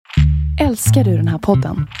Älskar du den här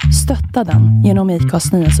podden? Stötta den genom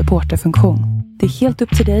IKAs nya supporterfunktion. Det är helt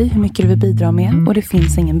upp till dig hur mycket du vill bidra med och det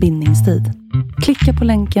finns ingen bindningstid. Klicka på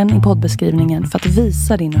länken i poddbeskrivningen för att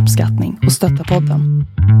visa din uppskattning och stötta podden.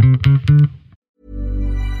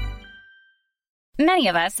 Many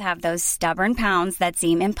of us have those stubborn pounds that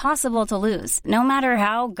seem impossible to lose, no matter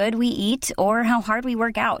how good we eat or how hard we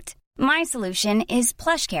work out. My solution is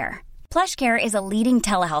PlushCare. PlushCare is a leading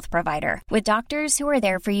telehealth provider with doctors who are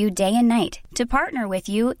there for you day and night to partner with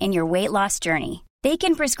you in your weight loss journey. They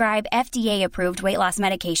can prescribe FDA-approved weight loss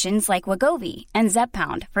medications like Wegovy and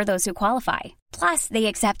Zepbound for those who qualify. Plus, they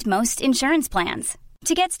accept most insurance plans.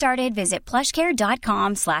 To get started, visit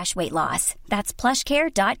plushcare.com/weightloss. That's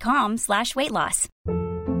plushcare.com/weightloss.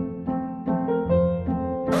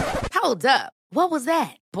 Hold up. What was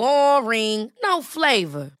that? Boring. No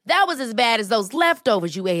flavor. That was as bad as those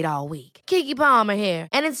leftovers you ate all week. Keke Palmer here,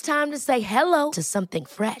 and it's time to say hello to something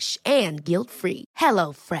fresh and guilt-free.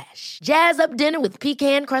 Hello Fresh. Jazz up dinner with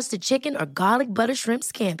pecan-crusted chicken or garlic butter shrimp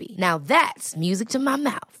scampi. Now that's music to my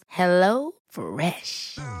mouth. Hello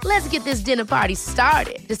Fresh. Let's get this dinner party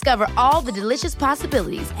started. Discover all the delicious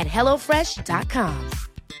possibilities at hellofresh.com.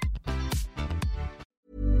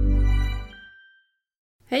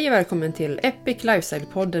 Hej och välkommen till Epic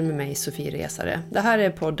Lifestyle-podden med mig, Sofie Resare. Det här är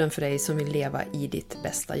podden för dig som vill leva i ditt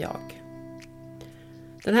bästa jag.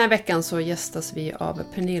 Den här veckan så gästas vi av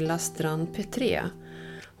Pernilla Strand Petré.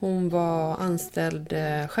 Hon var anställd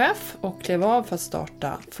chef och klev av för att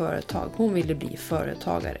starta företag. Hon ville bli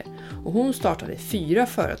företagare. Och hon startade 4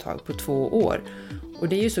 företag på 2 år. Och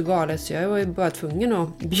det är ju så galet så jag var ju bara tvungen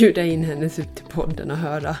att bjuda in henne ut till podden och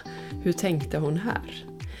höra hur tänkte hon här.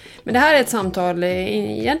 Men det här är ett samtal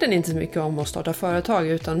egentligen inte så mycket om att starta företag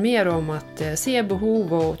utan mer om att se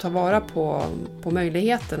behov och ta vara på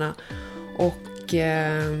möjligheterna och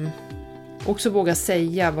också våga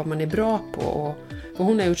säga vad man är bra på. Och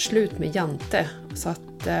hon har gjort slut med Jante så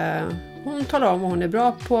att hon talar om vad hon är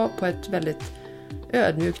bra på ett väldigt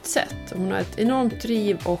ödmjukt sätt. Hon har ett enormt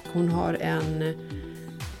driv och hon har en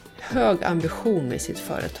hög ambition med sitt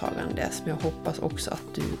företagande som jag hoppas också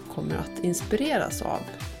att du kommer att inspireras av.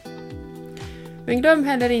 Men glöm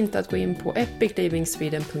heller inte att gå in på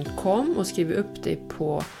epiclivingsweden.com och skriva upp dig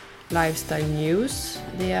på Lifestyle News.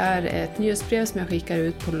 Det är ett nyhetsbrev som jag skickar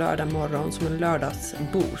ut på lördag morgon som en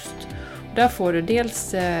lördagsboost. Där får du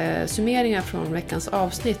dels summeringar från veckans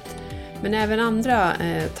avsnitt men även andra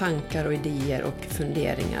tankar och idéer och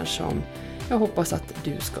funderingar som jag hoppas att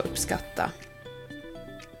du ska uppskatta.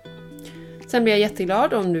 Sen blir jag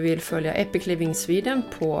jätteglad om du vill följa Epic Living Sweden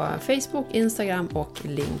på Facebook, Instagram och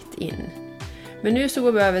LinkedIn. Men nu så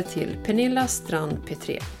går vi över till Pernilla Strand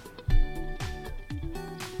Petré.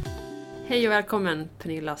 Hej och välkommen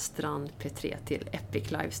Pernilla Strand Petré till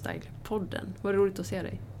Epic Lifestyle-podden. Vad roligt att se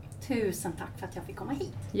dig. Tusen tack för att jag fick komma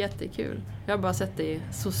hit. Jättekul. Jag har bara sett dig i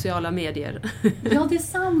sociala medier. Ja,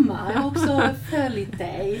 detsamma. Jag har också följt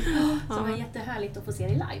dig. Så det var jättehärligt att få se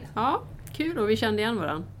dig live. Ja, kul och vi kände igen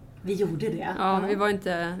varandra. Vi gjorde det. Ja,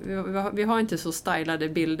 vi har inte så stylade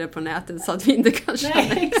bilder på nätet så att vi inte kan känna.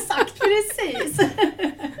 Nej, exakt, precis.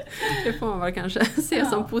 Det får man väl kanske se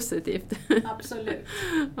som positivt. Absolut.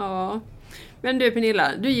 Ja. Men du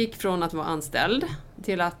Pernilla, du gick från att vara anställd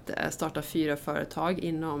till att starta 4 företag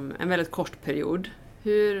inom en väldigt kort period.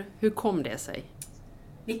 Hur kom det sig?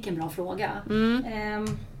 Vilken bra fråga.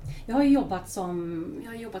 Jag har jobbat som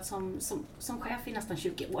chef i nästan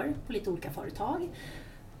 20 år på lite olika företag.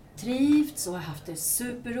 Trivts och har haft det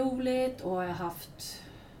superroligt och jag har haft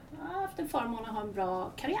en förmån att ha en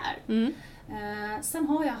bra karriär. Sen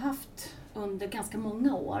har jag haft under ganska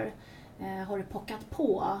många år har det pockat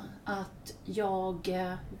på att jag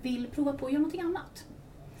vill prova på att göra någonting annat.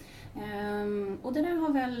 Och det där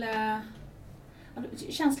har väl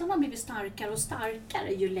känslan har blivit starkare och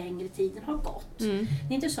starkare ju längre tiden har gått. Det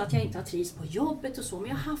är inte så att jag inte har trivts på jobbet och så, men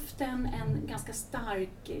jag har haft en ganska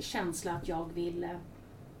stark känsla att jag vill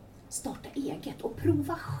starta eget och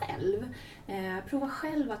prova själv. Prova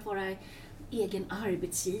själv att vara egen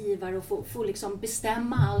arbetsgivare och få liksom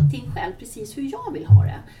bestämma allting själv precis hur jag vill ha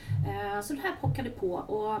det. Så det här pockade på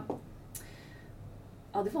och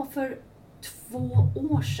ja, det var för 2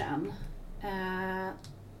 år sedan.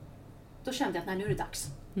 Då kände jag att nu är det dags.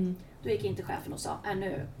 Då gick jag in till chefen och sa,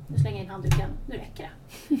 nu slänger jag in handduken, nu räcker det.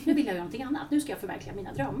 Nu vill jag göra någonting annat, nu ska jag förverkliga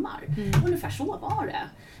mina drömmar. Och ungefär så var det.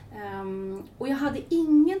 Och jag hade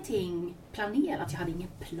ingenting planerat, jag hade ingen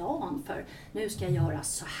plan för nu ska jag göra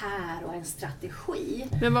så här och en strategi.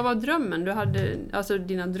 Men vad var drömmen? Du hade alltså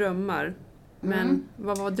dina drömmar, men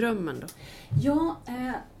vad var drömmen då? Ja,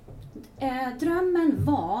 Drömmen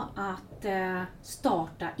var att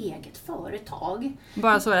starta eget företag.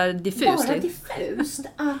 Bara så är diffust? Bara diffust.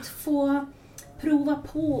 Att få prova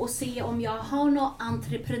på och se om jag har någon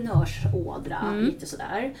entreprenörsådra. Lite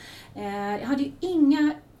sådär. Jag hade ju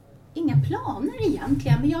inga planer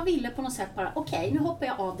egentligen, men jag ville på något sätt bara, okej, nu hoppar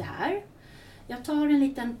jag av det här. Jag tar en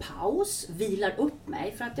liten paus, vilar upp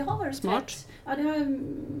mig, för att det har varit smart.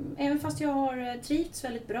 Även fast jag har trivts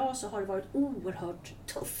väldigt bra så har det varit oerhört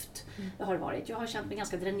tufft. Det har varit. Jag har känt mig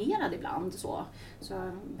ganska dränerad ibland, så jag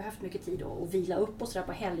har behövt mycket tid att vila upp och sådär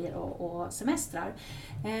på helger och semestrar.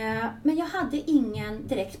 Men jag hade ingen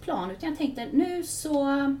direkt plan, utan jag tänkte nu så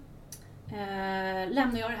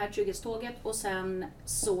lämnar jag det här trygghetståget och sen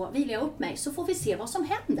så vilar jag upp mig, så får vi se vad som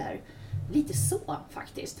händer. Lite så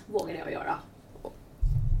faktiskt vågade jag göra.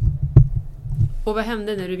 Och vad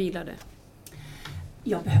hände när du vilade?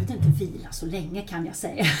 Jag behövde inte vila så länge, kan jag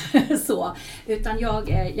säga. Så. Utan jag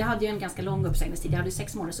hade ju en ganska lång uppsägningstid. Jag hade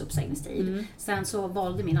 6 månaders uppsägningstid. Sen så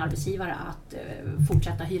valde min arbetsgivare att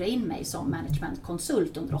fortsätta hyra in mig som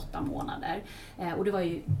managementkonsult under 8 månader. Och det var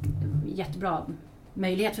ju jättebra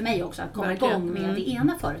möjlighet för mig också att komma igång med det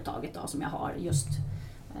ena företaget då, som jag har just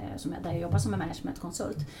där jag jobbar som en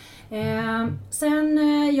managementkonsult. Sen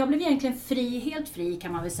jag blev egentligen helt fri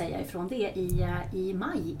kan man väl säga ifrån det i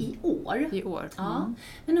maj i år. Ja.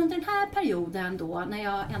 Men under den här perioden då, när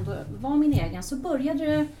jag ändå var min egen, så började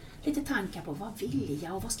det lite tankar på vad vill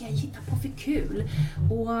jag och vad ska jag hitta på för kul.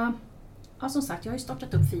 Och ja, som sagt, jag har ju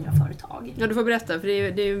startat upp 4 företag. Ja, du får berätta, för det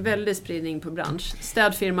är ju en väldig spridning på bransch.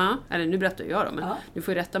 Städfirma, eller nu berättar jag då, men du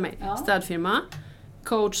får ju rätta mig. Ja. Städfirma,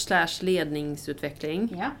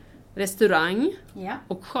 coach/ledningsutveckling, restaurang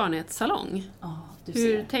och skönhetssalong.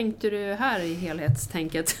 Hur tänkte du här i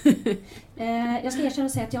helhetstänket? Jag ska erkänna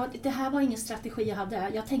och säga att det här var ingen strategi jag hade.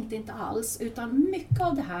 Jag tänkte inte alls, utan mycket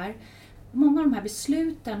av det här, många av de här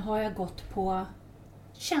besluten har jag gått på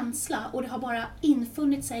känsla, och det har bara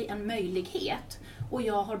infunnit sig en möjlighet, och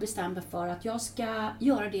jag har bestämt mig för att jag ska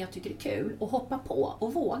göra det jag tycker är kul och hoppa på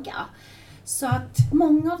och våga. Så att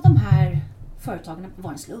många av de här företagen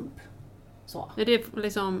var en slump. Så. Är det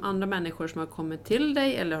liksom andra människor som har kommit till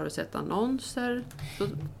dig, eller har du sett annonser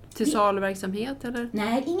till saluverksamhet? Eller?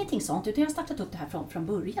 Nej, ingenting sånt, utan jag har startat upp det här från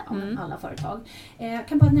början, alla företag. Jag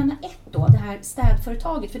kan bara nämna ett då, det här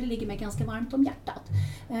städföretaget, för det ligger mig ganska varmt om hjärtat.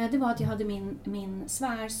 Det var att jag hade min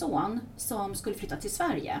svärson som skulle flytta till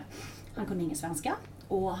Sverige. Han kunde ingen svenska,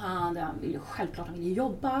 och han ville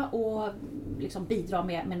jobba och liksom bidra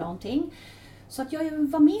med någonting. Så att jag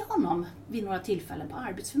var med honom vid några tillfällen på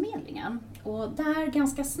Arbetsförmedlingen. Och där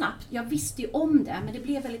ganska snabbt, jag visste ju om det, men det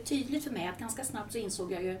blev väldigt tydligt för mig att ganska snabbt så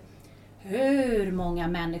insåg jag ju hur många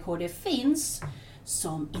människor det finns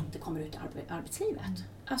som inte kommer ut i arbetslivet.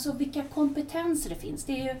 Alltså vilka kompetenser det finns.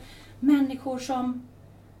 Det är ju människor som,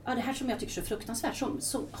 det här som jag tycker är så fruktansvärt,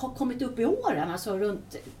 som har kommit upp i åren, alltså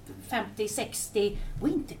runt 50-60 och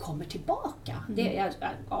inte kommer tillbaka.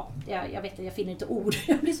 Jag vet inte, jag finner inte ord,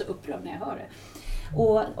 jag blir så upprörd när jag hör det.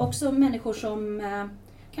 Och också människor som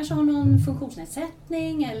kanske har någon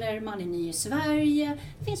funktionsnedsättning, eller man är ny i Sverige.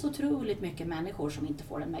 Det finns otroligt mycket människor som inte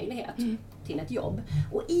får en möjlighet till ett jobb.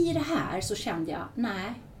 Och i det här så kände jag,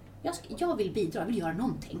 nej, jag vill bidra, jag vill göra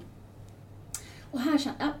någonting.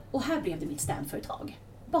 Och här blev det mitt städföretag.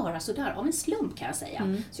 Bara sådär, av en slump kan jag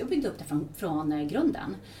säga. Så jag byggde upp det från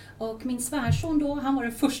grunden. Och min svärson då, han var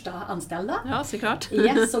den första anställda. Ja, såklart.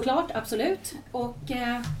 Yes, såklart, absolut. Och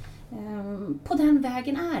på den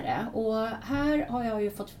vägen är det. Och här har jag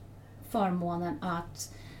ju fått förmånen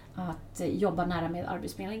att jobba nära med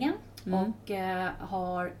Arbetsförmedlingen. Och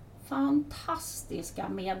har fantastiska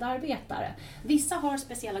medarbetare. Vissa har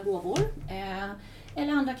speciella gåvor.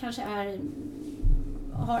 Eller andra kanske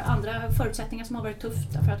har andra förutsättningar som har varit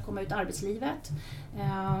tufft för att komma ut i arbetslivet.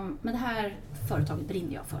 Men det här företaget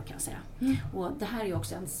brinner jag för, kan jag säga. Och det här är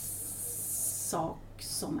också en sak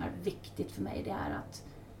som är viktigt för mig. Det är att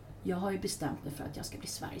jag har ju bestämt mig för att jag ska bli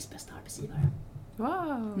Sveriges bästa arbetsgivare.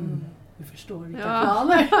 Wow! Du förstår vilka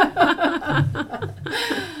planer.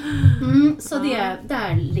 Så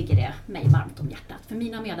där ligger det mig varmt om hjärtat. För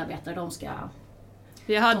mina medarbetare, de ska...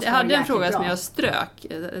 Jag hade en fråga som jag strök.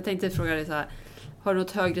 Jag tänkte fråga dig så här. Har du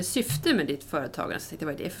något högre syfte med ditt företag? Så tänkte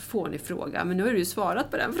jag, vad är det för fånig fråga? Men nu har du ju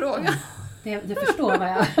svarat på den frågan. Det förstår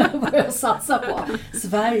vad jag satsar på.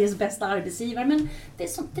 Sveriges bästa arbetsgivare. Men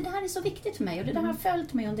det där är så viktigt för mig. Och det där har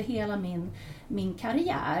följt mig under hela min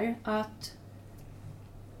karriär. Att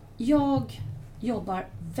jag jobbar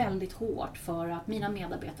väldigt hårt för att mina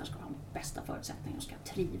medarbetare ska ha de bästa förutsättningarna. De ska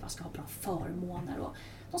trivas, ska ha bra förmåner. Och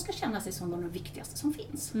de ska känna sig som de viktigaste som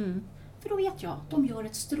finns. För då vet jag, de gör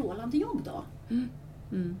ett strålande jobb då.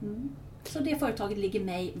 Så det företaget ligger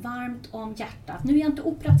mig varmt om hjärtat. Nu är jag inte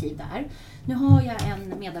operativ där. Nu har jag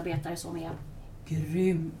en medarbetare som är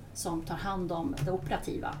grym, som tar hand om det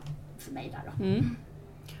operativa för mig där då. Mm.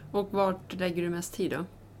 Och vart lägger du mest tid då?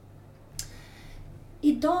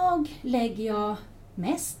 Idag lägger jag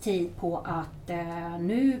mest tid på att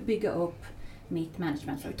nu bygga upp mitt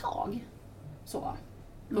managementföretag. Så.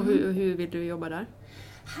 Och hur vill du jobba där?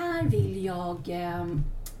 Här vill jag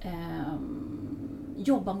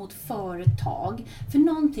jobba mot företag. För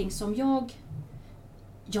någonting som jag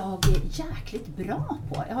är jäkligt bra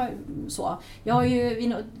på. Jag har ju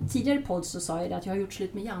i tidigare podd så sa jag att jag har gjort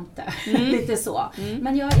slut med Jante. Lite så.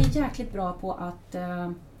 Men jag är jäkligt bra på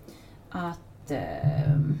att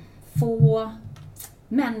få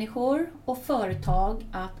människor och företag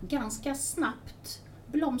att ganska snabbt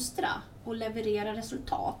blomstra och leverera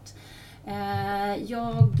resultat.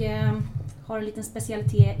 Jag har en liten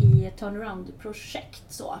specialitet i turnaround-projekt.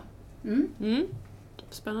 Så.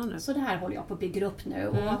 Spännande. Så det här håller jag på att bygga upp nu.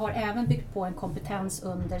 Och jag har även byggt på en kompetens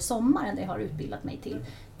under sommaren där jag har utbildat mig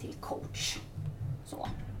till coach. Så.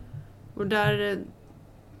 Och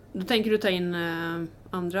då tänker du ta in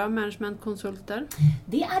andra managementkonsulter?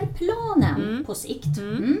 Det är planen på sikt.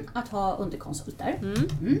 Att ha underkonsulter.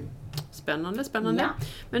 Spännande. Ja.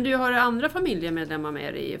 Men du, har andra familjemedlemmar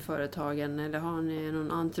med i företagen? Eller har ni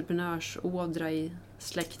någon entreprenörsådra i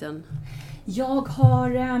släkten? Jag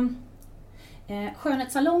har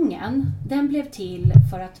skönhetssalongen. Den blev till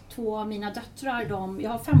för att 2 av mina döttrar, jag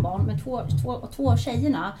har 5 barn, men två av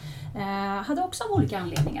tjejerna hade också av olika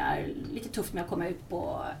anledningar lite tufft med att komma ut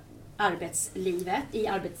på arbetslivet, i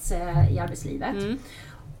arbetslivet.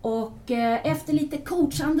 Och efter lite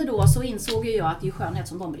coachande då så insåg jag att det är skönhet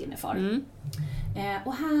som de brinner för.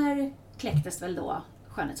 Och här kläcktes väl då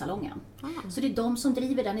skönhetssalongen. Så det är de som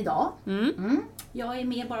driver den idag. Jag är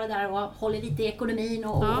med bara där och håller lite i ekonomin.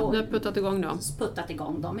 Och du har puttat igång dem. Puttat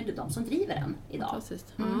igång dem, men det är de som driver den idag.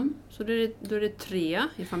 Fantastiskt. Så då är det 3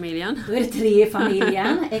 i familjen. Då är det 3 i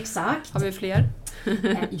familjen, exakt. Har vi fler?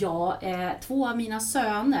 Ja, 2 av mina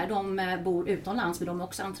söner, de bor utomlands, men de är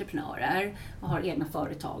också entreprenörer och har egna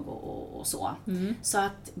företag och så. Så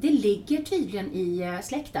att det ligger tydligen i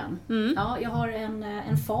släkten. Ja, jag har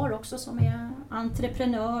en far också som är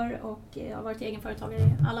entreprenör och jag har varit egenföretagare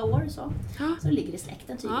i alla år. Så det ligger i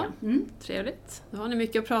släkten tydligen. Trevligt. Då har ni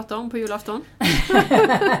mycket att prata om på julafton.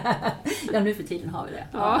 Ja, nu för tiden har vi det.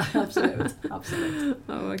 Ja, absolut.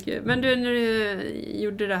 Ja, okay. Men du, när du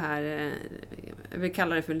gjorde det här, jag vill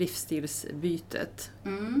kalla det för livsstilsbytet.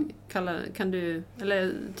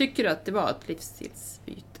 Tycker du att det var ett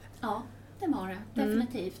livsstilsbyte? Ja, det var det.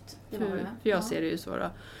 Definitivt. För jag ser det ju så då.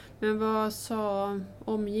 Men vad sa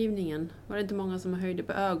omgivningen? Var det inte många som höjde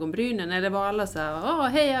på ögonbrynen? Eller var alla så här,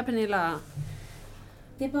 hej Pernilla?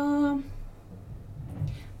 Det var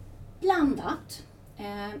blandat.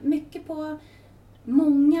 Mycket på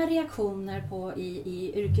många reaktioner på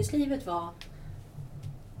i yrkeslivet var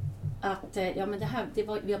att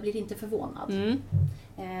jag blir inte förvånad.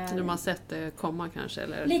 De har sett det komma kanske?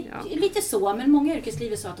 Eller? Lite så, men många i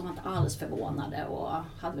yrkeslivet sa att de var inte alls förvånade och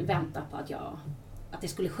hade väl väntat på att det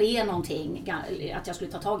skulle ske någonting, att jag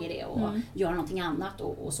skulle ta tag i det och göra någonting annat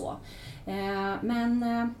och så. Men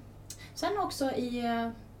sen också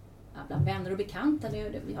bland vänner och bekanta,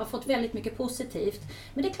 jag har fått väldigt mycket positivt.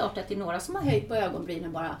 Men det är klart att det är några som har höjt på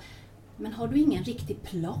ögonbrynen bara. Men har du ingen riktig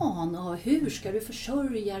plan och hur ska du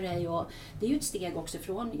försörja dig? Och det är ju ett steg också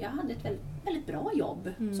ifrån, jag hade ett väldigt, väldigt bra jobb.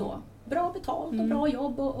 Så, bra betalt och bra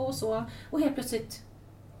jobb och så. Och helt plötsligt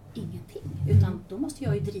ingenting, utan då måste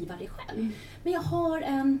jag ju driva det själv. Men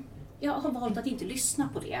jag har valt att inte lyssna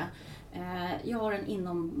på det. Jag har en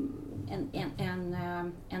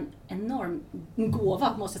enorm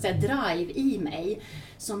gåva, måste jag säga, drive i mig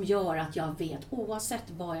som gör att jag vet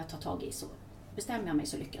oavsett vad jag tar tag i så bestämmer jag mig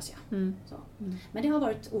så lyckas jag. Så. Men det har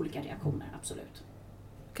varit olika reaktioner, absolut.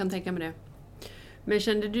 Kan tänka mig det. Men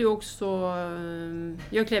kände du också,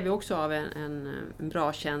 jag klev ju också av en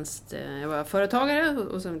bra tjänst. Jag var företagare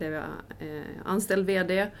och sen blev jag anställd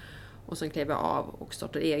vd och sen klev jag av och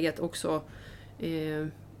startade eget också.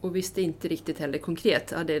 Och visste inte riktigt heller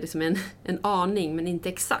konkret. Jag hade liksom en aning men inte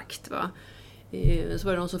exakt. Va? Så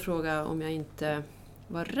var det någon som frågade om jag inte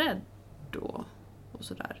var rädd då och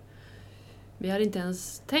sådär. Vi hade inte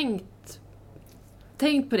ens tänkt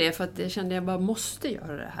på det för att jag kände att jag bara måste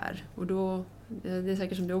göra det här. Och då, det är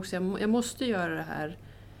säkert som du också, jag måste göra det här.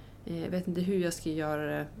 Jag vet inte hur jag ska göra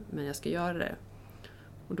det, men jag ska göra det.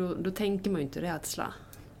 Och då tänker man ju inte rädsla.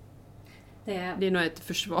 Det är nog ett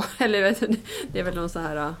försvar, eller vet inte, det är väl någon sån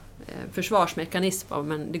här försvarsmekanism,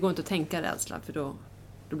 men det går inte att tänka rädsla för då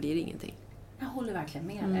blir det ingenting. Jag håller verkligen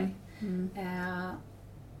med dig.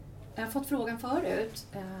 Jag har fått frågan förut.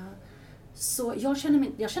 Så jag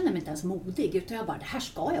känner mig inte ens modig, utan jag bara, det här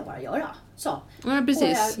ska jag bara göra. Så. Ja, precis.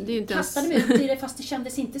 Och jag det är inte kastade mig ut i det, fast det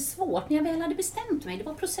kändes inte svårt. När jag väl hade bestämt mig, det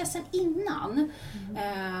var processen innan.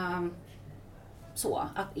 Så,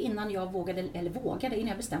 att innan jag vågade, innan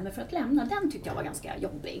jag bestämde mig för att lämna, den tyckte jag var ganska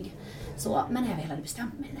jobbig. Så, men när jag väl hade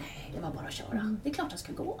bestämt mig, nej, det var bara att köra. Det är klart jag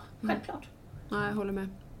ska gå, självklart. Ja, jag håller med.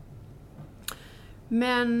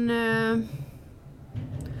 Men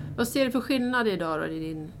vad ser du för skillnad idag då, i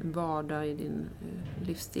din vardag, i din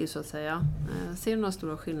livsstil så att säga? Ser du några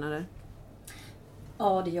stora skillnader?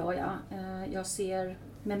 Ja, det gör jag. Jag ser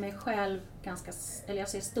med mig själv jag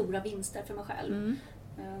ser stora vinster för mig själv.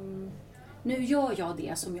 Nu gör jag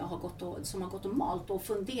det som jag har gått och malt och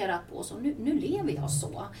funderat på, så nu lever jag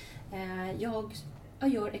så. Jag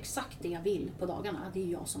gör exakt det jag vill på dagarna. Det är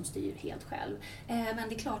jag som styr helt själv. Men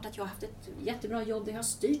det är klart att jag har haft ett jättebra jobb där jag har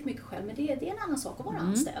styrt mycket själv. Men det är en annan sak att vara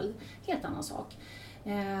anställd. Helt annan sak.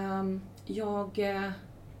 Jag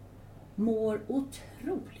mår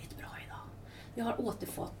otroligt bra idag. Jag har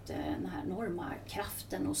återfått den här enorma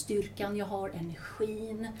kraften och styrkan. Jag har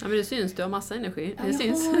energin. Ja, men det syns, du har massa energi. Ja,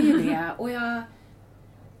 jag har ju det. Och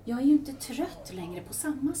jag är ju inte trött längre på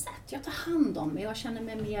samma sätt. Jag tar hand om mig. Jag känner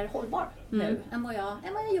mig mer hållbar nu än vad jag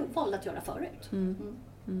valde att göra förut.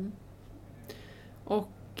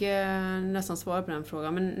 Och nästan svara på den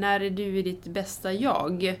frågan. Men när är du i ditt bästa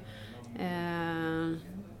jag?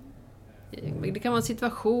 Det kan vara en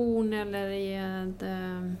situation eller i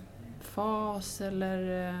en fas.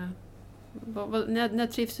 Eller, när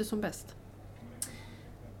trivs du som bäst?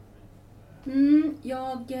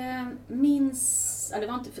 Jag minns, det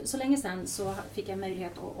var inte så länge sedan, så fick jag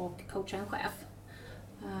möjlighet att coacha en chef.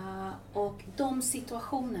 Och de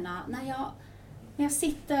situationerna, när jag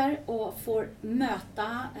sitter och får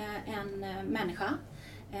möta en människa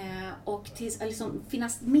och liksom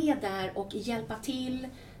finnas med där och hjälpa till,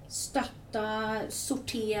 stötta,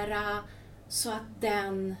 sortera, så att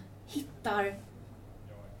den hittar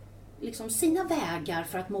liksom sina vägar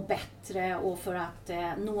för att må bättre och för att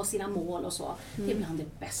nå sina mål och så. Det är bland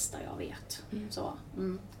det bästa jag vet. Så,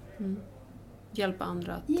 Hjälpa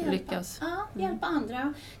andra att lyckas. Ja, hjälpa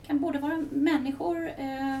andra. Kan både vara människor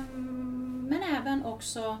men även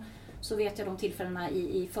också, så vet jag de tillfällena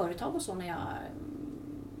i företag och så,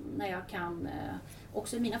 när jag kan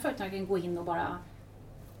också i mina företag kan gå in och bara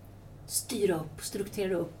styra upp,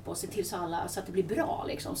 strukturera upp och se till så att det blir bra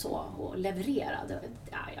liksom, så, och leverera.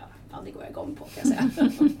 Det går jag igång på, kan jag säga.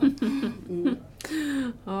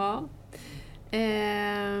 Ja.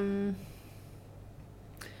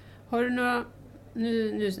 Har du några,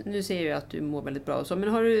 nu ser jag att du mår väldigt bra och så, men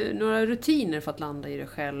har du några rutiner för att landa i dig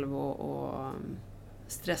själv och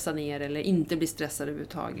stressa ner eller inte bli stressad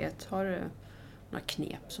överhuvudtaget? Har du några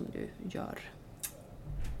knep som du gör?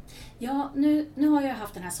 Ja, nu har jag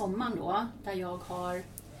haft den här sommaren då, där jag har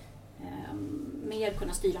mer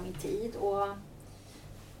kunnat styra min tid, och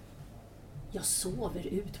jag sover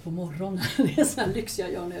ut på morgonen. Det är sån här lyx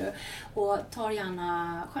jag gör nu. Och tar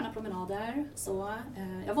gärna sköna promenader. Så,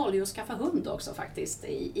 jag valde ju att skaffa hund också faktiskt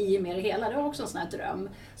i och med det hela. Det var också en sån här dröm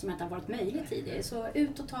som inte har varit möjligt tidigare. Så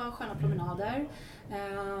ut och ta sköna promenader.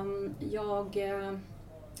 Jag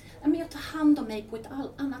tar hand om mig på ett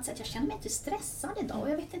annat sätt. Jag känner mig inte stressad idag. Och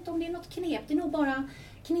jag vet inte om det är något knep. Det är nog bara,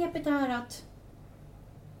 knepet är att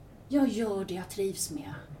jag gör det jag trivs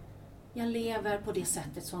med. Jag lever på det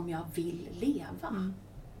sättet som jag vill leva.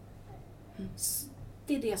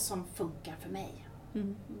 Det är det som funkar för mig.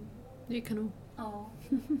 Det är kanon. Ja.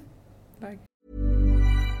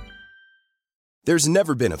 There's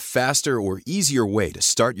never been a faster or easier way to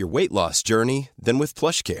start your weight loss journey than with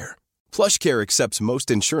PlushCare. PlushCare accepts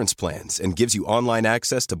most insurance plans and gives you online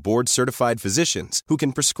access to board-certified physicians who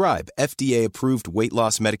can prescribe FDA-approved weight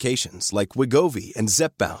loss medications like Wegovy and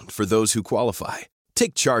Zepbound for those who qualify.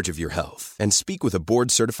 Take charge of your health and speak with a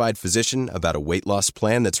board-certified physician about a weight loss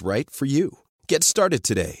plan that's right for you. Get started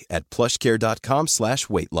today at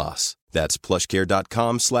plushcare.com/weightloss. That's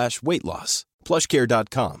plushcare.com/weightloss.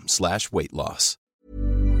 plushcare.com/weightloss.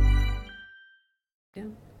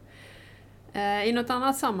 I något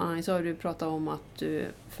annat sammanhang så har du pratat om att du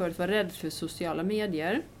förut var rädd för sociala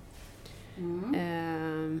medier.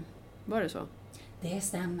 Var det så? Det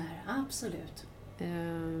stämmer, absolut.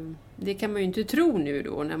 Det kan man ju inte tro nu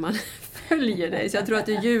då när man följer dig, så jag tror att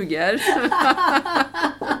du ljuger.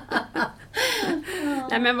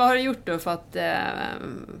 Nej, men vad har du gjort då för att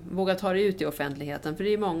våga ta dig ut i offentligheten? För det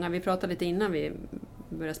är många, vi pratade lite innan vi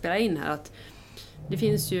började spela in här, att det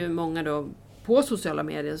finns ju många då på sociala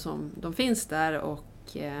medier som de finns där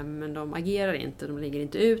men de agerar inte, de lägger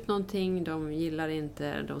inte ut någonting, de gillar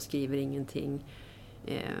inte, de skriver ingenting.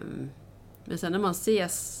 Men sen när man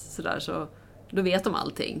ses sådär så då vet de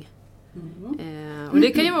allting. Och det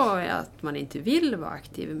kan ju vara att man inte vill vara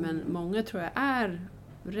aktiv, men många tror jag är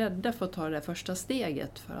rädda för att ta det där första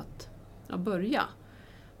steget för att börja.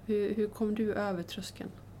 Hur kom du över tröskeln?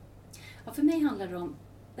 Ja, för mig handlar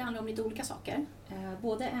det handlar om lite olika saker.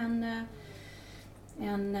 Både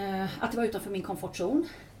att vara utanför min komfortzon,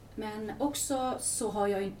 men också så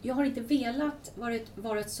har jag har inte velat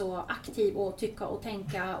varit så aktiv och tycka och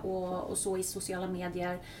tänka och så i sociala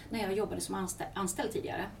medier när jag jobbade som anställd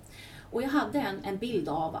tidigare. Och jag hade en bild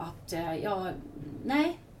av att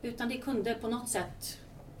utan det kunde på något sätt,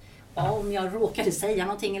 om jag råkade säga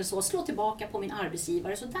någonting eller så, slå tillbaka på min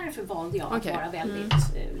arbetsgivare. Så därför valde jag att vara väldigt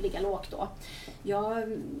ligga lågt då.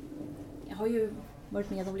 Jag har ju varit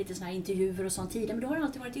med om lite såna här intervjuer och sånt tidigare, men då har det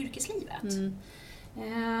alltid varit yrkeslivet.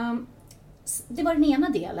 Det var den ena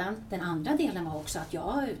delen. Den andra delen var också att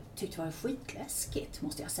jag tyckte det var skitläskigt,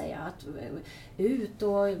 måste jag säga. Att ut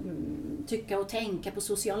och tycka och tänka på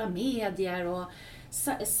sociala medier. Och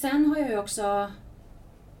sen har jag ju också...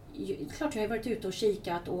 Klart jag har varit ute och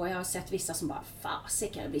kikat och jag har sett vissa som bara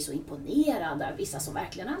fasiken, jag blir så imponerad. Vissa som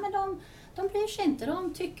verkligen, men de bryr sig inte.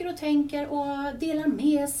 De tycker och tänker och delar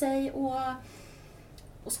med sig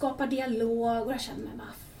och skapar dialog. Och jag känner mig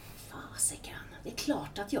bara, fasiken, det är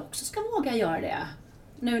klart att jag också ska våga göra det.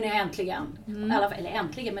 Nu när jag äntligen, eller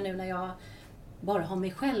äntligen, men nu när jag bara har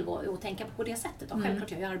mig själv och tänka på det sättet. Och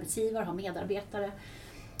självklart jag är arbetsgivare, har medarbetare.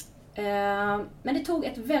 Men det tog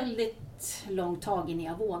ett väldigt långt tag innan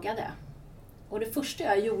jag vågade. Och det första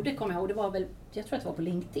jag gjorde, kommer jag ihåg, det var väl, jag tror att det var på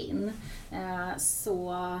LinkedIn. Så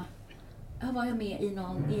var jag med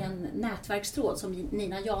i en nätverkstråd som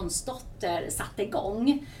Nina Jansdotter satte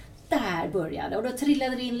igång. Där började, och då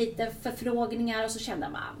trillade det in lite förfrågningar och så kände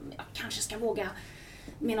jag kanske ska våga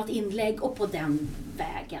med något inlägg, och på den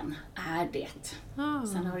vägen är det.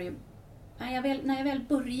 Sen har det ju, när jag väl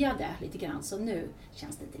började lite grann, så nu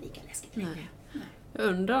känns det inte lika läskigt längre. Nej. Jag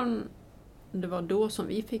undrar om det var då som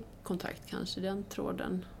vi fick kontakt, kanske den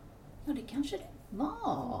tråden. Ja, det kanske det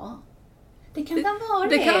var. Det kan vara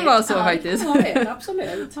det. Det kan vara så faktiskt. Det kan vara det,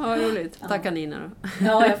 absolut. Ja, roligt. Tacka Nina då.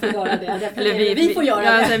 Ja, jag får göra det. Eller vi får göra det.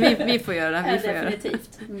 Alltså, vi får göra det.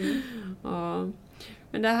 Definitivt. Ja.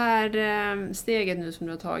 Men det här steget nu som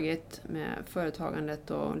du har tagit med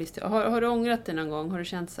företagandet och listor. Har du ångrat det någon gång? Har du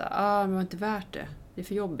känt så här, det var inte värt det. Det är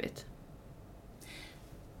för jobbigt.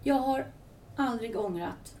 Jag har aldrig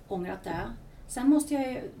ångrat det. Sen måste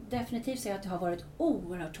jag definitivt säga att det har varit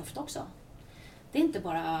oerhört tufft också. Det är inte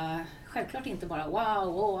bara, självklart inte bara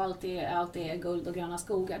wow, allt är guld och gröna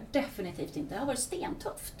skogar. Definitivt inte. Det har varit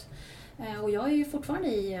stentufft. Och jag är ju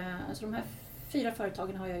fortfarande alltså de här 4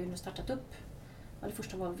 företagen har jag ju nu startat upp. Ja, det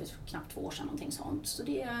första var knappt 2 år sedan, någonting sånt. Så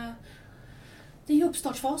det är ju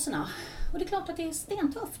uppstartsfaserna. Och det är klart att det är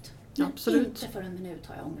stentufft. Men absolut. Inte för en minut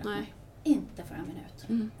har jag ångrat Nej. mig. Inte för en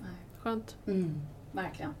minut. Nej. Skönt.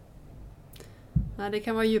 Verkligen. Nej, det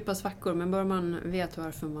kan vara djupa svackor, men bara man vet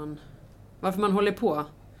varför man håller på.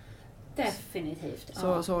 Definitivt.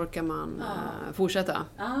 Så orkar man fortsätta.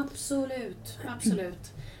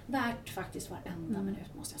 Absolut. Värt faktiskt varenda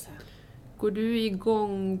minut, måste jag säga. Går du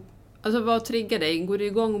igång, alltså vad triggar dig? Går du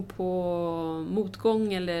igång på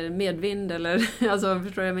motgång eller medvind? Eller, alltså,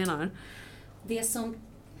 förstår jag menar?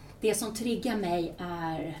 Det som triggar mig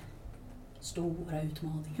är stora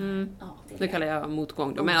utmaningar. Det kallar jag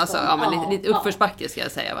motgång då. Men alltså, lite uppförsbacke ska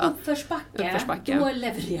jag säga, va? Uppförsbacke. Då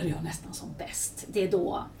levererar jag nästan som bäst. Det är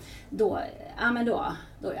då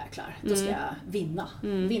är jag klar. Då ska jag vinna.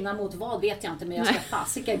 Vinna mot vad vet jag inte, men jag ska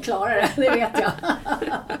fasiken klara det vet jag.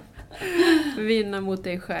 Vinna mot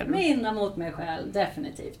dig själv. Vinna mot mig själv,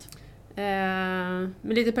 definitivt. Med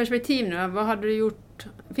lite perspektiv nu, vad hade du gjort?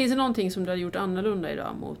 Finns det någonting som du hade gjort annorlunda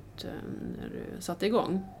idag mot när du satte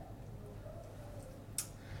igång?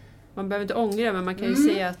 Man behöver inte ångra, men man kan ju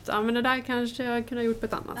se att men det där kanske jag kunde ha gjort på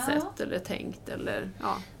ett annat sätt eller tänkt eller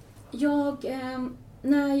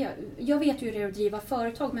Jag vet ju hur det är att driva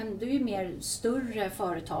företag, men det är ju mer större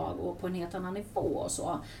företag och på en helt annan nivå och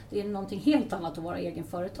så. Det är någonting helt annat att vara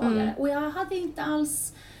egenföretagare. Och jag hade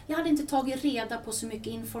inte tagit reda på så mycket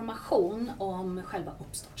information om själva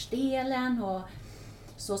uppstartsdelen och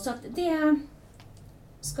så att det...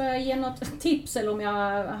 Ska jag ge något tips eller om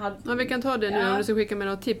jag hade... Ja, vi kan ta det nu om du ska skicka med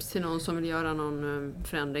något tips till någon som vill göra någon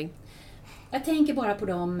förändring. Jag tänker bara på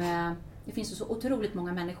dem. Det finns ju så otroligt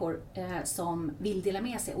många människor som vill dela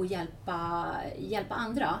med sig och hjälpa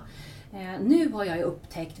andra. Nu har jag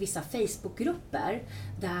upptäckt vissa Facebookgrupper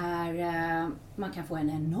där man kan få en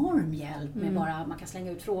enorm hjälp med man kan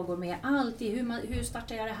slänga ut frågor med allt i hur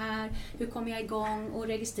startar jag det här, hur kommer jag igång och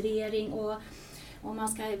registrering om man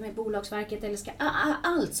ska med Bolagsverket eller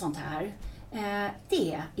allt sånt här.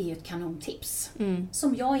 Det är ju ett kanontips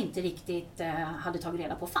som jag inte riktigt hade tagit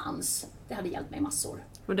reda på fanns. Det hade hjälpt mig massor.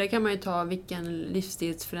 Och det kan man ju ta vilken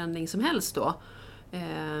livsstilsförändring som helst då.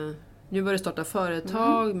 Nu börjar det starta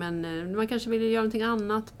företag, men man kanske vill göra någonting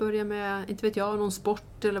annat, börja med, inte vet jag, någon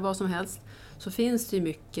sport eller vad som helst. Så finns det ju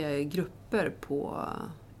mycket grupper på,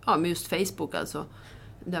 med just Facebook alltså,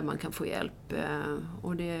 där man kan få hjälp.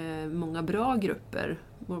 Och det är många bra grupper.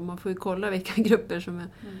 Man får ju kolla vilka grupper som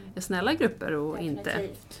är snälla grupper och definitivt.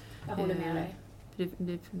 Inte. Jag håller med dig.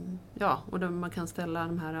 Och då man kan ställa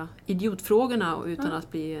de här idiotfrågorna utan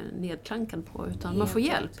att bli nedklankad på, utan man får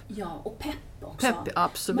hjälp. Ja, och pepp också. Pepp,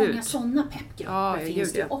 absolut. Många sådana peppgrupper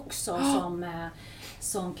finns det också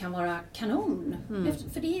som kan vara kanon.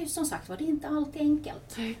 För det är ju som sagt det är inte alltid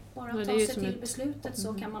enkelt. Bara att ta sig till beslutet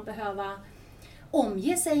så kan man behöva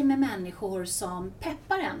omge sig med människor som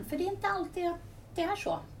peppar en. För det är inte alltid att det är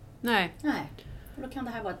så. Nej. Och då kan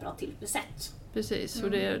det här vara ett bra tillsätt. Precis,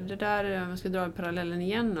 och det där, om jag ska dra parallellen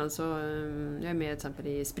igen, alltså, jag är med till exempel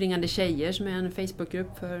i Springande tjejer som är en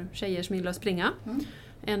Facebookgrupp för tjejer som gillar att springa.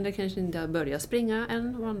 En del kanske inte har börjat springa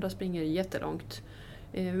än och andra springer jättelångt.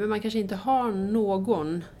 Men man kanske inte har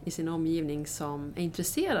någon i sin omgivning som är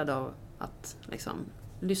intresserad av att liksom,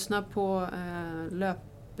 lyssna på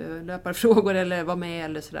löparfrågor eller vara med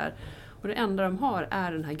eller sådär. Och det enda de har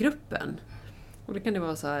är den här gruppen. Och då kan det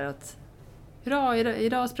vara så här att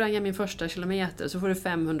idag sprang jag min första kilometer, så får du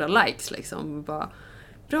 500 likes liksom. Bara,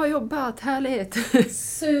 bra jobbat, härligt!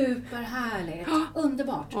 Superhärligt,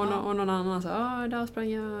 underbart! Och någon annan sa, idag sprang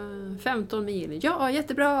jag 15 mil. Ja,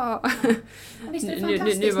 jättebra!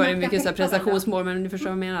 Nu var det mycket så här prestationsmål, men du förstår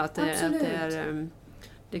vad jag menar. Att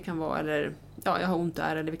det kan vara, eller jag har ont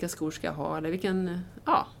där, eller vilka skor ska jag ha, eller vilken,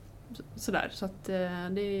 sådär. Så att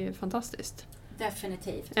det är fantastiskt.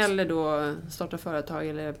 Definitivt. Eller då starta företag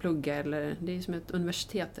eller plugga, eller det är som ett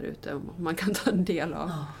universitet där ute man kan ta en del av.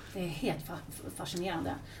 Ja, det är helt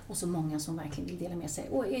fascinerande. Och så många som verkligen vill dela med sig.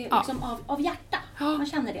 Och är liksom av hjärta. Ja. Man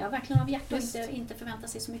känner det, verkligen av hjärta och inte förvänta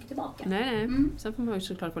sig så mycket tillbaka. Nej. Sen får man ju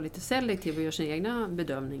såklart vara lite selektiv och göra sina egna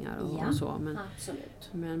bedömningar och så. Men, absolut.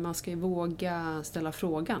 Men man ska ju våga ställa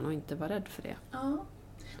frågan och inte vara rädd för det. Ja.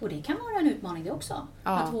 Och det kan vara en utmaning det också.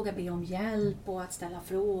 Att våga be om hjälp och att ställa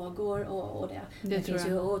frågor och det. Det finns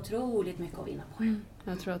ju otroligt mycket att vinna på.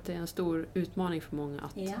 Jag tror att det är en stor utmaning för många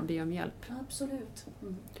att be om hjälp. Absolut.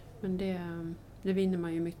 Men det vinner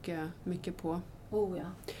man ju mycket på. Oh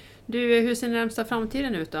ja. Du, hur ser den närmsta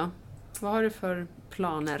framtiden ut då? Vad har du för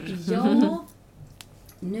planer? Ja,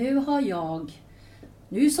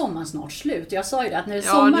 nu är sommaren snart slut. Jag sa ju det att när det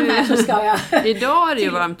är sommar här så ska jag... Idag är det ju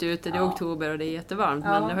varmt ute, det är oktober och det är jättevarmt.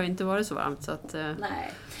 Men det har inte varit så varmt. Så att,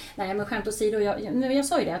 Nej, men skämt åsido. Jag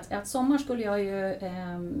sa ju det att sommar skulle jag ju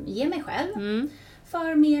ge mig själv.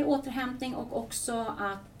 För mer återhämtning och också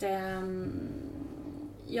att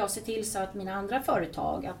jag ser till så att mina andra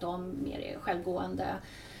företag, att de mer är självgående.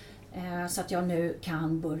 Så att jag nu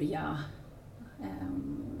kan börja...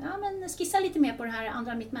 skissa lite mer på det här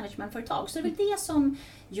andra mitt managementföretag. Så det är väl det som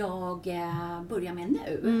jag börjar med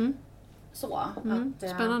nu. Så,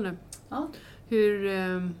 spännande. Ja. Hur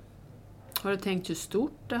har du tänkt hur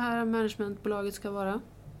stort det här managementbolaget ska vara?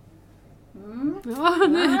 Du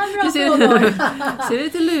ser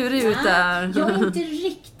lite lurig ut där. Jag är inte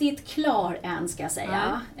riktigt klar än, ska jag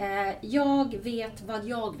säga. Jag vet vad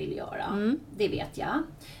jag vill göra. Det vet jag.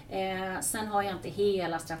 Sen har jag inte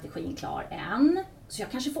hela strategin klar än. Så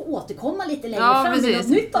jag kanske får återkomma lite längre fram med något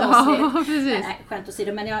nytt avsnitt. Nej, skämt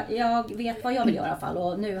åsido, men jag vet vad jag vill göra i alla fall.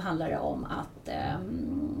 Och nu handlar det om att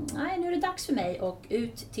nu är det dags för mig att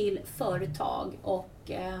ut till företag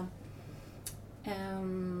och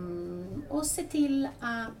se till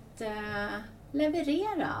att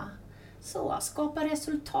leverera, så skapa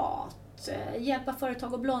resultat, hjälpa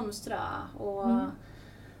företag att blomstra, och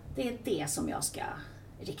det är det som jag ska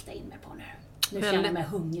rikta in mig på nu. Nu känner jag mig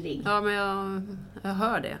hungrig. Ja, men jag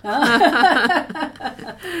hör det.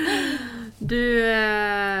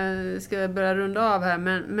 Du ska börja runda av här,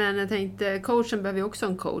 men jag tänkte, coachen behöver ju också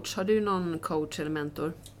en coach. Har du någon coach eller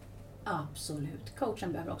mentor? Absolut,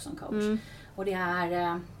 coachen behöver också en coach. Och det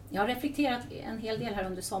är, jag har reflekterat en hel del här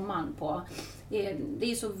under sommaren på,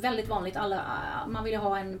 det är så väldigt vanligt, man vill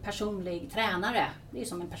ha en personlig tränare. Det är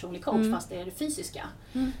som en personlig coach fast det är det fysiska.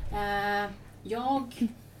 Jag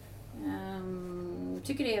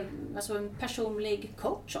tycker det är alltså en personlig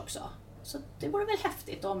coach också. Så det vore väl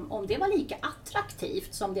häftigt om det var lika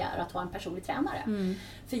attraktivt som det är att ha en personlig tränare.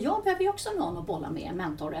 För jag behöver ju också någon att bolla med, en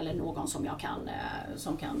mentor eller någon som jag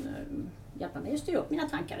kan hjälpa mig att styra upp mina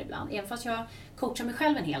tankar ibland. Även fast jag coachar mig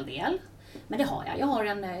själv en hel del. Men det har jag. Jag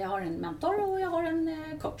har en mentor och jag har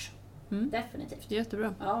en coach. Definitivt.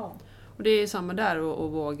 Jättebra. Ja. Och det är samma där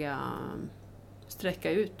att våga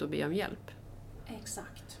sträcka ut och be om hjälp.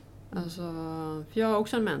 Exakt. Alltså, för jag har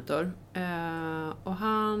också en mentor. Och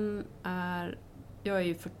jag är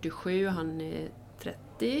ju 47, han är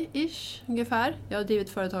 30-ish ungefär. Jag har drivit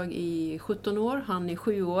företag i 17 år, han är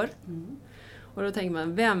 7 år. Och då tänker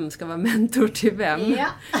man, vem ska vara mentor till vem? Ja.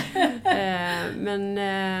 Men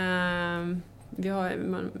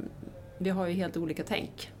vi har ju helt olika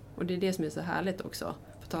tänk. Och det är det som är så härligt också.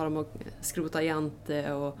 På tal om att skrota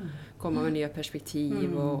jante och komma med nya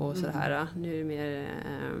perspektiv och sådär. Nu är det mer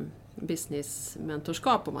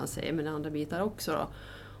business-mentorskap om man säger, men andra bitar också då.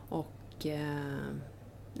 Och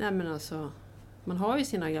nej men alltså, man har ju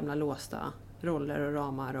sina gamla låsta roller och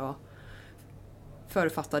ramar och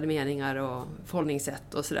författade meningar och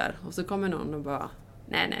förhållningssätt och sådär. Och så kommer någon och bara,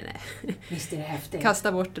 nej. Visst är det häftigt.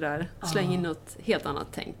 Kasta bort det där, släng in något helt annat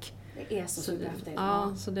tänk. Det är så superhäftigt.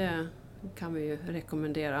 Ja, så det kan vi ju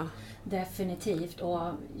rekommendera. Definitivt. Och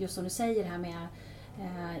just som du säger här med,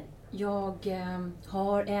 jag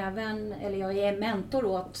är mentor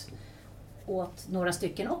åt några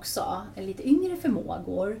stycken också, lite yngre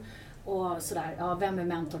förmågor. Och sådär, ja, vem är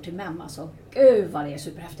mentor till vem? Alltså, gud vad det är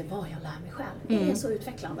superhäftigt, vad jag lär mig själv. Det är så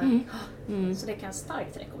utvecklande. Så det kan jag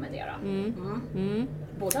starkt rekommendera.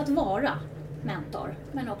 Både att vara mentor,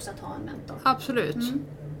 men också att ha en mentor. Absolut.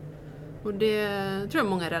 Och det tror jag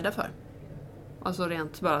många är rädda för. Alltså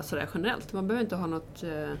rent bara sådär generellt. Man behöver inte ha något,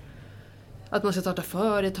 att man ska starta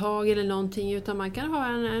företag eller någonting, utan man kan ha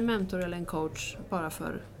en mentor eller en coach bara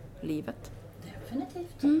för livet.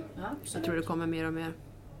 Definitivt. Ja, jag tror det kommer mer och mer.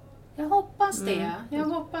 Jag hoppas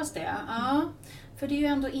det. Ja. För det är ju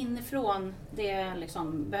ändå inifrån det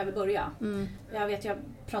liksom behöver börja. Jag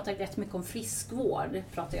pratar rätt mycket om friskvård.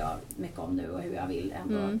 Pratar jag mycket om nu och hur jag vill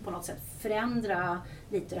ändå på något sätt förändra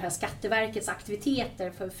lite det här Skatteverkets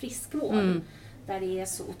aktiviteter för friskvård. Där det är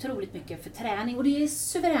så otroligt mycket för träning. Och det är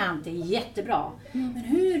suveränt, det är jättebra. Men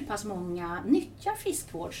hur pass många nyttjar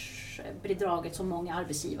friskvårdsbidraget som många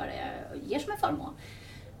arbetsgivare ger som en förmån?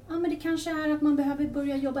 Ja, men det kanske är att man behöver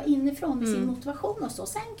börja jobba inifrån med sin motivation och så.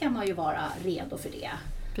 Sen kan man ju vara redo för det.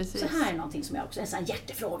 Precis. Så här är någonting som jag också, en sån här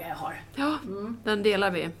hjärtefråga jag har. Ja, den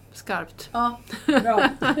delar vi skarpt. Ja, bra.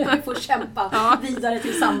 Vi får kämpa vidare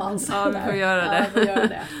tillsammans. Ja, vi får göra det. Ja, vi får göra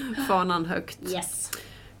det. Fanan högt. Yes.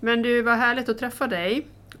 Men du, var härligt att träffa dig.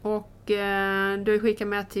 Och du skickar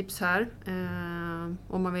med ett tips här.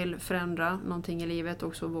 Om man vill förändra någonting i livet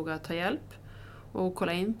och så våga ta hjälp. Och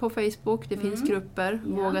kolla in på Facebook, det finns grupper,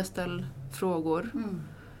 våga ställa frågor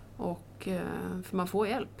och för man får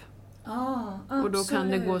hjälp. Och då kan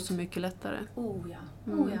det gå så mycket lättare.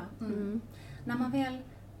 När man väl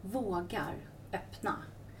vågar öppna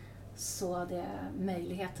så det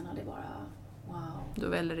möjligheterna, det bara wow. Då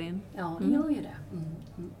väller det in. Ja, det gör ju det.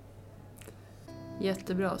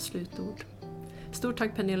 Jättebra slutord. Stort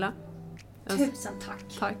tack Pernilla. Tusen tack.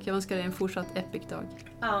 Tack, jag önskar dig en fortsatt epic dag.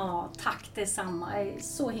 Ja, tack detsamma. Jag är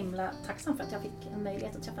så himla tacksam för att jag fick en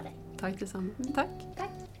möjlighet att träffa dig. Tack detsamma. Tack.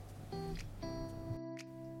 Tack.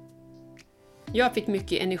 Jag fick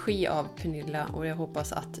mycket energi av Pernilla och jag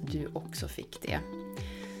hoppas att du också fick det.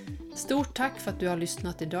 Stort tack för att du har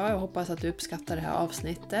lyssnat idag. Jag hoppas att du uppskattar det här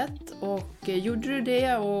avsnittet. Och gjorde du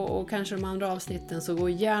det och kanske de andra avsnitten, så gå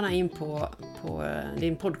gärna in på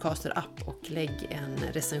din podcaster-app och lägg en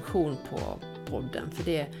recension på podden. För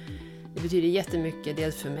det betyder jättemycket,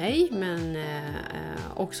 dels för mig men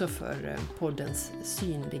också för poddens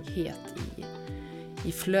synlighet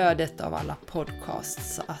i flödet av alla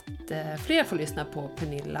podcasts. Så att fler får lyssna på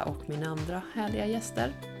Pernilla och mina andra härliga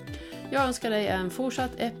gäster. Jag önskar dig en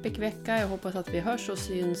fortsatt epic vecka. Jag hoppas att vi hörs och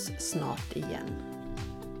syns snart igen.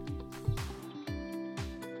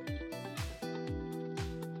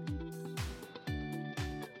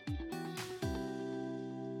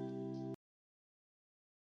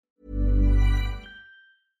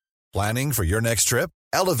 Planning for your next trip?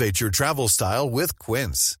 Elevate your travel style with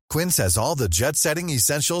Quince. Quince has all the jet-setting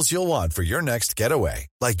essentials you'll want for your next getaway,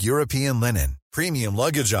 like European linen, premium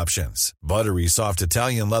luggage options, buttery soft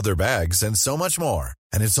Italian leather bags, and so much more.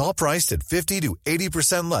 And it's all priced at 50 to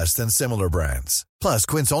 80% less than similar brands. Plus,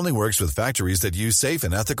 Quince only works with factories that use safe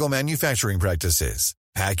and ethical manufacturing practices.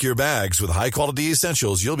 Pack your bags with high-quality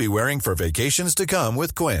essentials you'll be wearing for vacations to come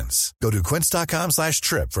with Quince. Go to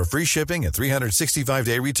quince.com/trip for free shipping and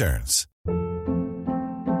 365-day returns.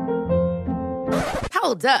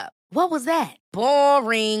 Hold up. What was that?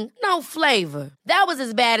 Boring. No flavor. That was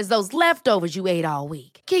as bad as those leftovers you ate all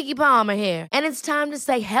week. Keke Palmer here, and it's time to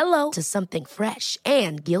say hello to something fresh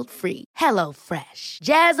and guilt-free. Hello Fresh.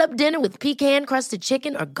 Jazz up dinner with pecan-crusted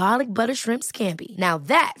chicken or garlic butter shrimp scampi. Now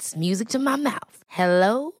that's music to my mouth.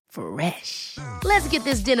 Hello Fresh. Let's get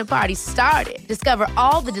this dinner party started. Discover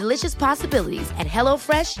all the delicious possibilities at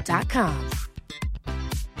hellofresh.com.